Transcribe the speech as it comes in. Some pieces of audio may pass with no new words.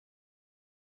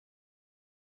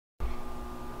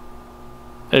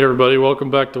Hey everybody,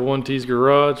 welcome back to OneT's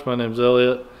Garage. My name's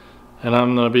Elliot, and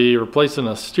I'm going to be replacing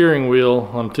a steering wheel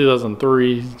on a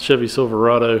 2003 Chevy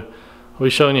Silverado. I'll be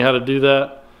showing you how to do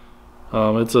that.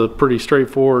 It's a pretty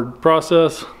straightforward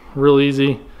process, real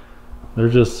easy. They're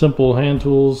just simple hand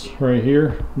tools right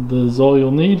here. This is all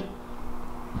you'll need.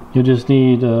 You just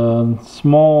need a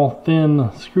small thin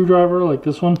screwdriver like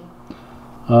this one,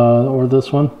 or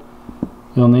this one.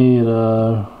 You'll need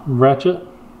a ratchet.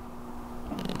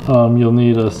 You'll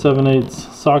need a 7/8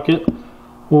 socket,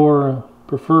 or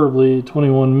preferably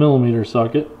 21mm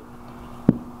socket.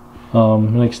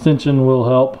 An extension will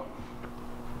help.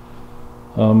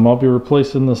 I'll be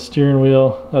replacing the steering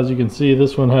wheel. As you can see,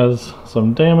 this one has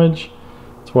some damage.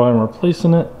 That's why I'm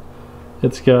replacing it.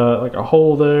 It's got like a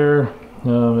hole there.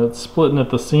 It's splitting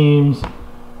at the seams.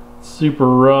 It's super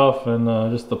rough, and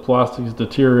just the plastic's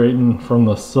deteriorating from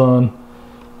the sun.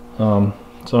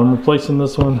 So I'm replacing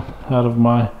this one out of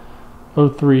my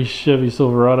 03 Chevy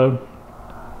Silverado,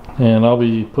 and I'll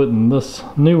be putting this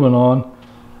new one on.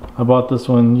 I bought this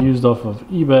one used off of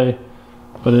eBay,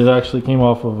 but it actually came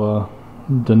off of a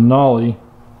Denali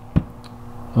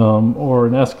or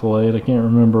an Escalade. I can't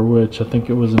remember which. I think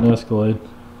it was an Escalade.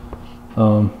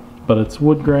 But it's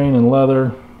wood grain and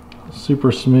leather,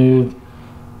 super smooth.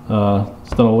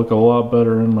 It's gonna look a lot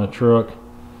better in my truck.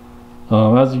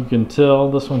 As you can tell,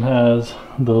 this one has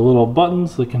the little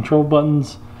buttons, the control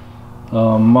buttons.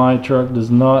 My truck does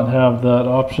not have that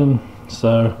option,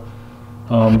 so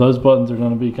those buttons are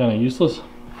going to be kind of useless,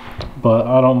 but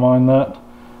I don't mind that.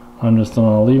 I'm just going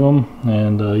to leave them,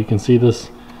 and you can see this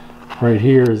right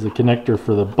here is the connector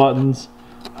for the buttons.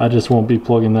 I just won't be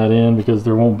plugging that in because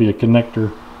there won't be a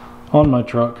connector on my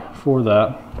truck for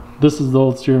that. This is the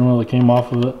old steering wheel that came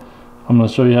off of it. I'm going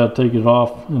to show you how to take it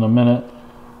off in a minute.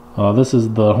 This is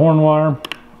the horn wire.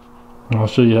 I'll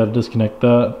show you how to disconnect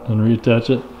that and reattach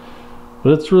it.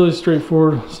 But it's really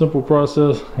straightforward, simple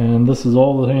process, and this is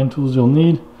all the hand tools you'll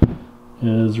need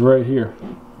is right here.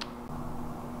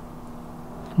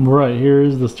 Right here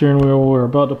is the steering wheel we're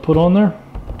about to put on there.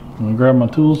 I'm gonna grab my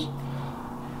tools.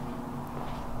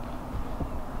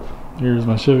 Here's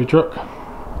my Chevy truck.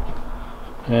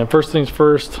 And first things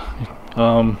first,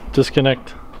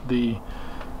 disconnect the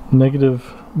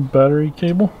negative battery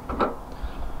cable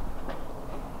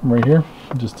right here.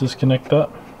 Just disconnect that.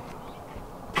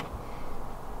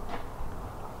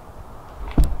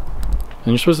 And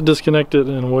you're supposed to disconnect it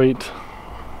and wait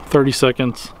 30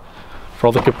 seconds for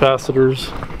all the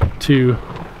capacitors to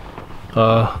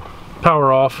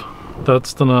power off.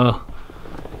 That's gonna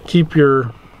keep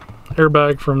your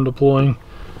airbag from deploying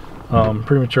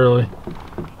prematurely.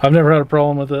 I've never had a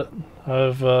problem with it.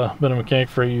 I've been a mechanic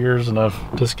for 8 years, and I've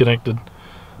disconnected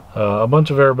a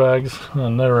bunch of airbags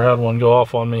and never had one go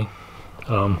off on me.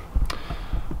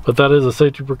 But that is a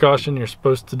safety precaution you're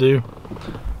supposed to do.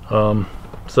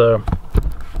 So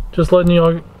just letting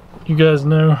you guys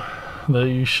know that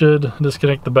you should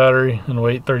disconnect the battery and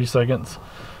wait 30 seconds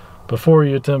before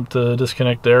you attempt to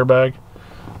disconnect the airbag.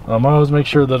 I always make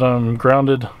sure that I'm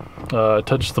grounded. I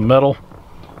touch the metal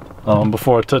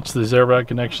before I touch these airbag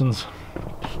connections.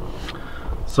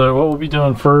 So what we'll be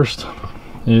doing first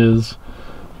is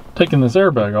taking this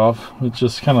airbag off. It's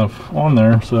just kind of on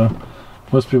there, so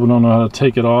most people don't know how to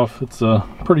take it off. It's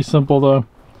pretty simple though.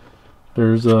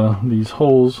 There's these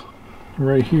holes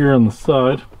right here on the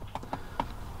side.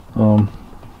 If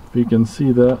you can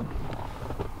see that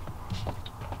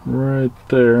right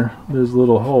there, there's a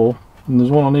little hole, and there's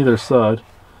one on either side,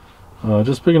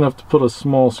 just big enough to put a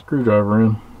small screwdriver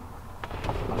in.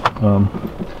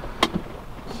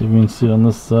 So you can see on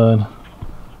this side,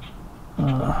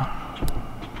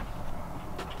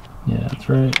 yeah, it's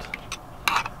right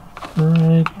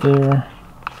there.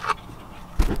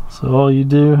 So all you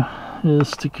do is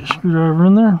stick your screwdriver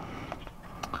in there.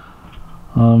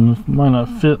 It might not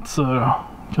fit, so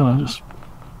kind of just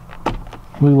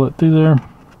wiggle it through there.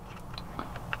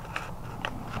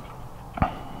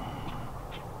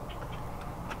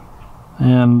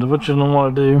 And what you're gonna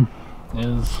want to do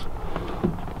is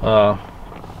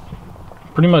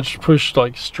pretty much push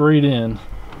like straight in.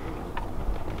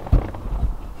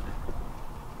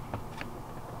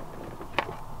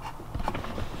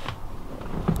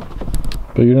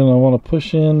 But you're gonna want to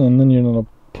push in, and then you're gonna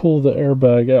pull the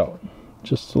airbag out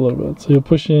just a little bit. So you'll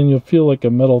push in, you'll feel like a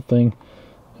metal thing.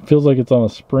 It feels like it's on a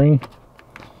spring.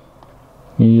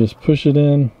 You just push it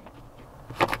in.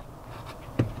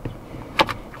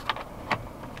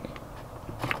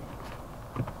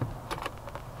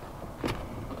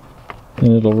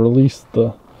 And it'll release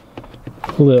the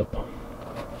clip.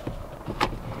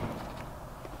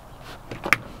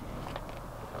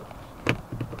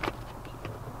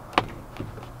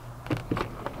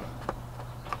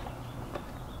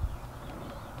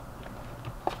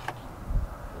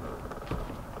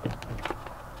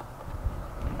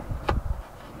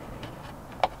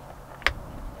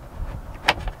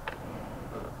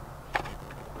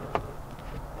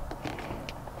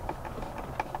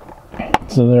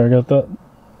 So there, I got that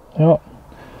out.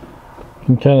 You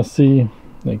can kind of see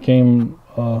they came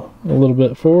a little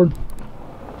bit forward.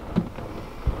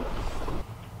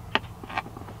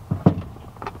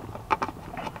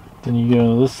 Then you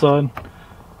go to this side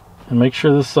and make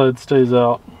sure this side stays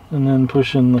out, and then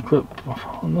push in the clip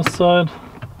on this side.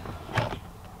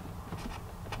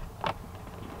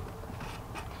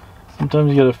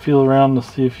 Sometimes you got to feel around to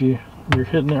see if you're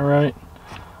hitting it right.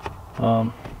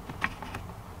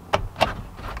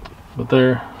 But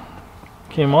there,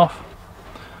 came off.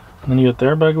 And then you get the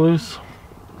airbag loose,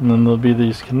 and then there'll be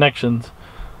these connections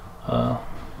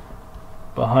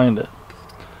behind it.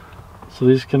 So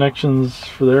these connections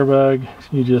for the airbag,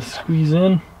 you just squeeze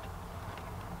in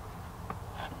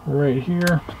right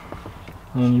here,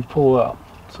 and then you pull out.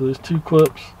 So there's two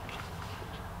clips.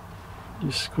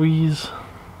 You squeeze.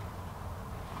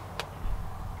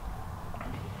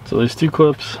 So these two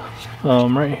clips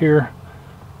right here,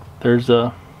 there's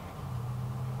a,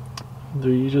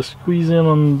 you just squeeze in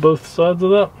on both sides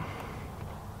of that,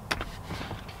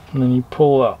 and then you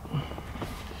pull out.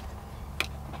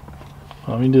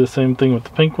 You do the same thing with the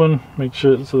pink one. Make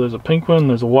sure, so there's a pink one,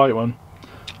 there's a white one.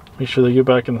 Make sure they get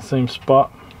back in the same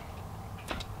spot.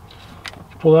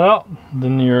 Pull that out,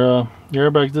 then your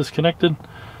airbag's disconnected.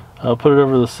 Put it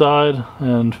over the side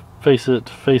and face it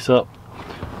face up.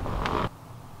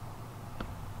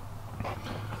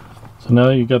 So now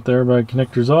you got the airbag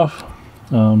connectors off.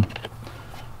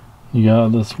 You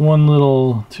got this one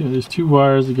little, there's two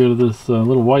wires that go to this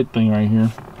little white thing right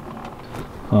here.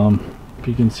 If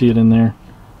you can see it in there,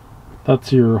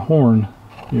 that's your horn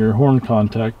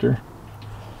contactor.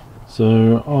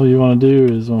 So all you want to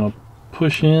do is want to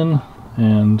push in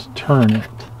and turn it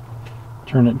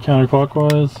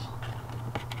counterclockwise.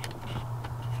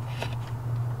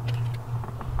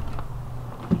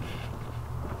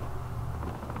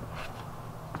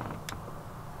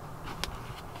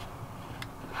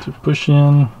 To push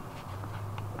in,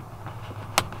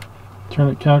 turn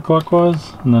it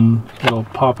counterclockwise, and then it'll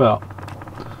pop out.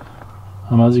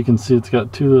 As you can see, it's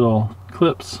got two little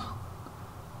clips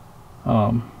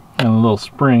and a little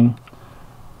spring,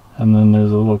 and then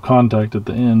there's a little contact at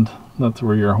the end. That's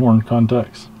where your horn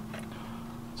contacts.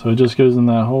 So it just goes in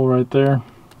that hole right there,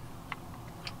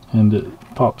 and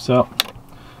it pops out.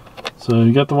 So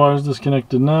you got the wires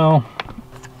disconnected now.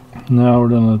 Now we're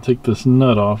going to take this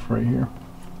nut off right here.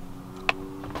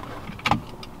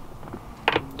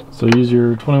 So use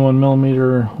your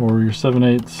 21mm or your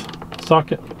 7/8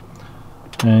 socket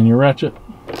and your ratchet,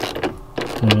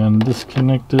 and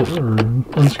disconnect it or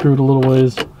unscrew it a little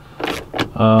ways.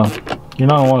 You're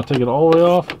not going to want to take it all the way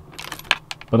off,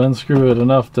 but unscrew it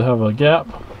enough to have a gap.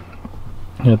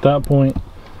 And at that point,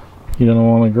 you're going to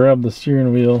want to grab the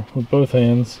steering wheel with both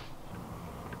hands.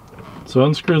 So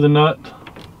unscrew the nut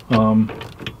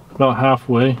about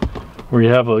halfway where you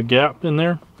have a gap in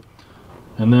there.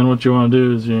 And then what you want to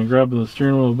do is you grab the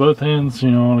steering wheel with both hands. You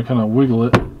want to kind of wiggle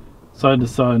it side to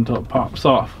side until it pops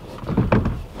off.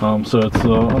 So it's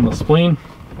on the spleen,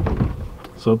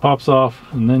 so it pops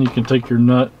off, and then you can take your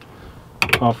nut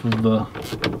off of the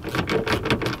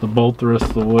bolt the rest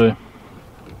of the way.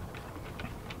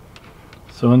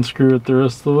 So unscrew it the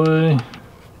rest of the way,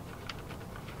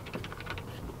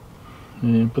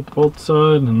 and put the bolt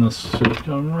aside, and this should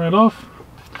come right off.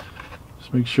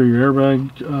 Make sure your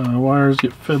airbag wires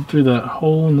get fed through that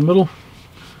hole in the middle,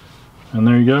 and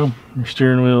there you go, your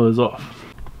steering wheel is off.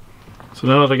 So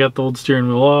now that I got the old steering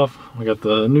wheel off, I got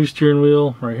the new steering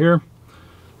wheel right here.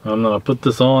 I'm gonna put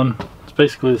this on. It's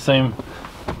basically the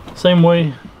same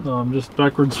way, just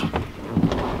backwards.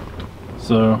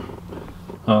 So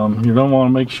you're gonna want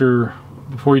to make sure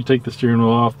before you take the steering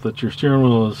wheel off that your steering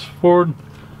wheel is forward,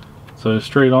 so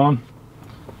straight on.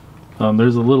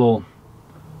 There's a little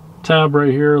tab right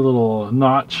here, a little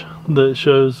notch that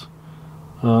shows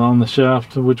on the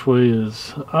shaft which way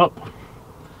is up.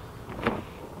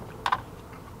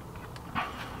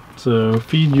 So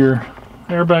feed your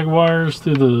airbag wires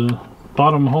through the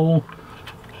bottom hole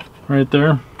right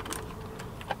there.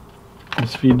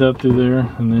 Just feed that through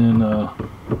there, and then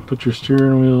put your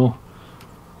steering wheel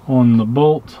on the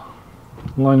bolt,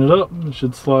 line it up, it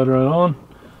should slide right on.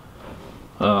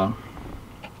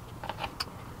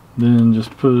 Then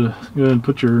just go ahead and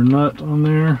put your nut on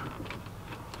there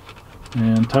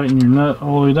and tighten your nut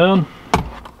all the way down.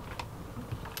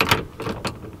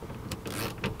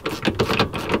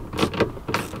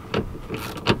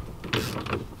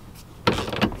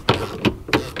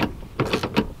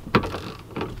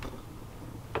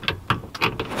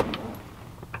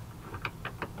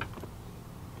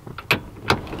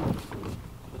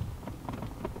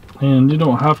 And you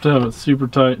don't have to have it super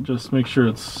tight, just make sure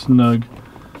it's snug.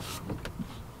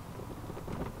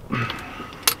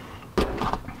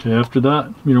 Okay, after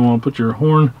that, you don't want to put your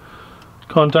horn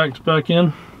contacts back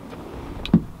in.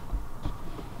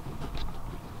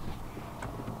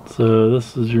 So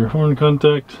this is your horn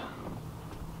contact,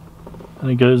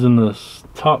 and it goes in this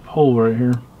top hole right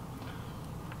here.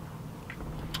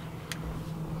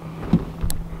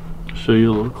 I'll show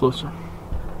you a little closer.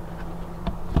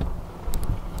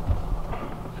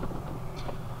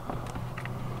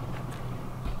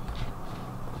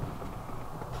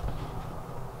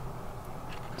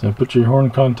 So put your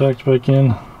horn contact back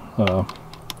in.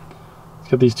 It's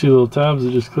got these two little tabs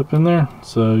that just clip in there.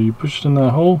 So you push it in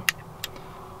that hole.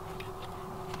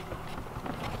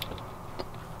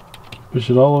 Push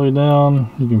it all the way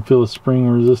down. You can feel the spring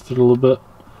resist it a little bit.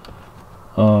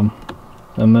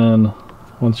 And then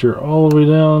once you're all the way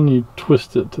down, you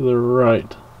twist it to the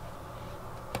right.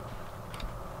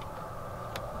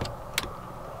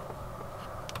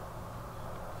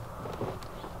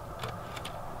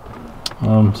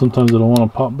 Sometimes it'll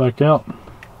want to pop back out,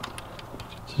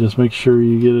 so just make sure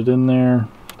you get it in there.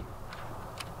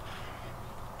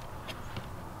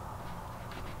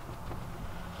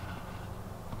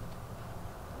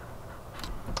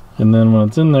 And then when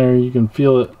it's in there, you can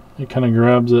feel it, it kind of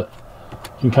grabs it.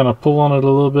 You can kind of pull on it a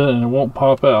little bit and it won't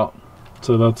pop out.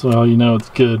 So that's how you know it's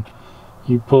good.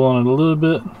 You pull on it a little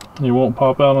bit, it won't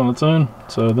pop out on its own,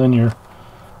 so then you're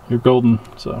golden.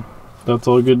 So that's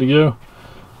all good to go.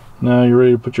 Now you're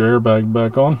ready to put your airbag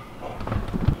back on.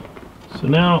 So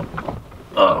now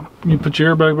you put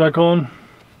your airbag back on.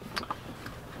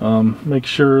 Make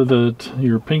sure that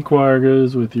your pink wire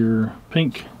goes with your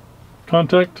pink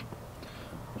contact.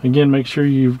 Again, make sure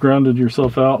you've grounded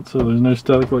yourself out so there's no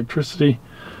static electricity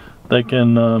that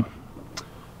can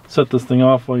set this thing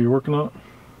off while you're working on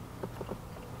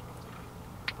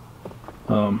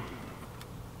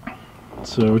it.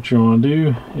 So what you want to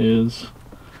do is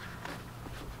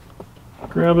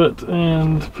grab it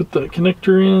and put that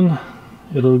connector in.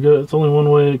 It'll go, it's only one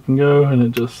way it can go, and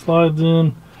it just slides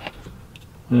in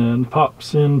and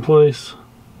pops in place.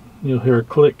 You'll hear a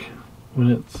click when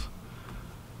it's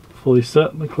fully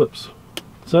set and the clip's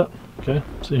set. Okay,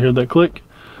 so you heard that click.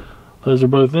 Those are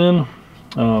both in.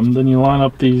 Then you line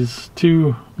up these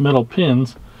two metal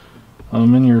pins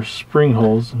in your spring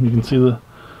holes. You can see the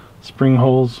spring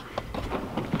holes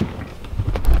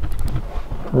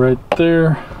right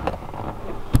there.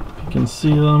 You can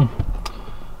see them.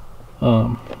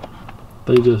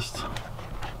 They just,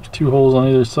 there's two holes on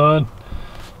either side.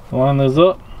 Line those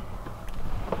up.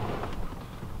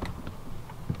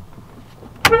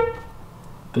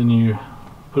 Then you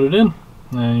put it in,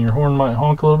 and your horn might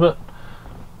honk a little bit,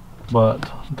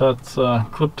 but that's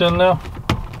clipped in now.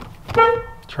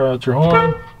 Try out your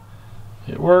horn.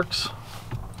 It works.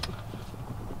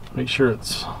 Make sure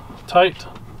it's tight.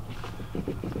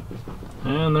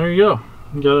 And there you go.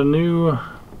 You got a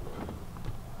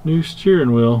new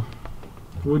steering wheel.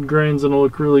 Wood grain's gonna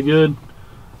look really good.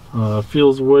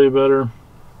 Feels way better.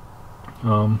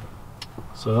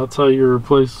 So that's how you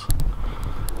replace.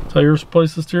 That's how you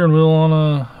replace the steering wheel on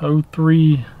a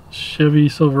 03 Chevy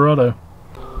Silverado.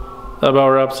 That about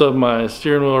wraps up my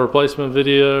steering wheel replacement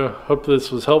video. Hope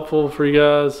this was helpful for you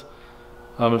guys.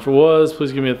 If it was,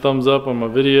 please give me a thumbs up on my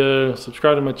video.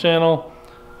 Subscribe to my channel.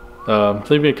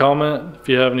 Leave me a comment if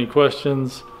you have any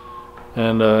questions,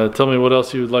 and tell me what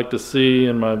else you would like to see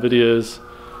in my videos.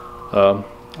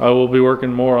 I will be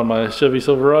working more on my Chevy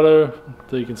Silverado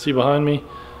that you can see behind me.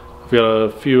 I've got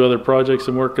a few other projects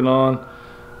I'm working on,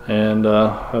 and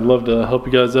I'd love to help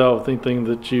you guys out with anything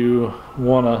that you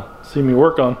want to see me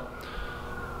work on.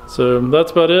 So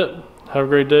that's about it. Have a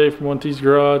great day from OneT's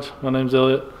Garage. My name's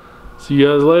Elliot. See you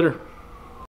guys later.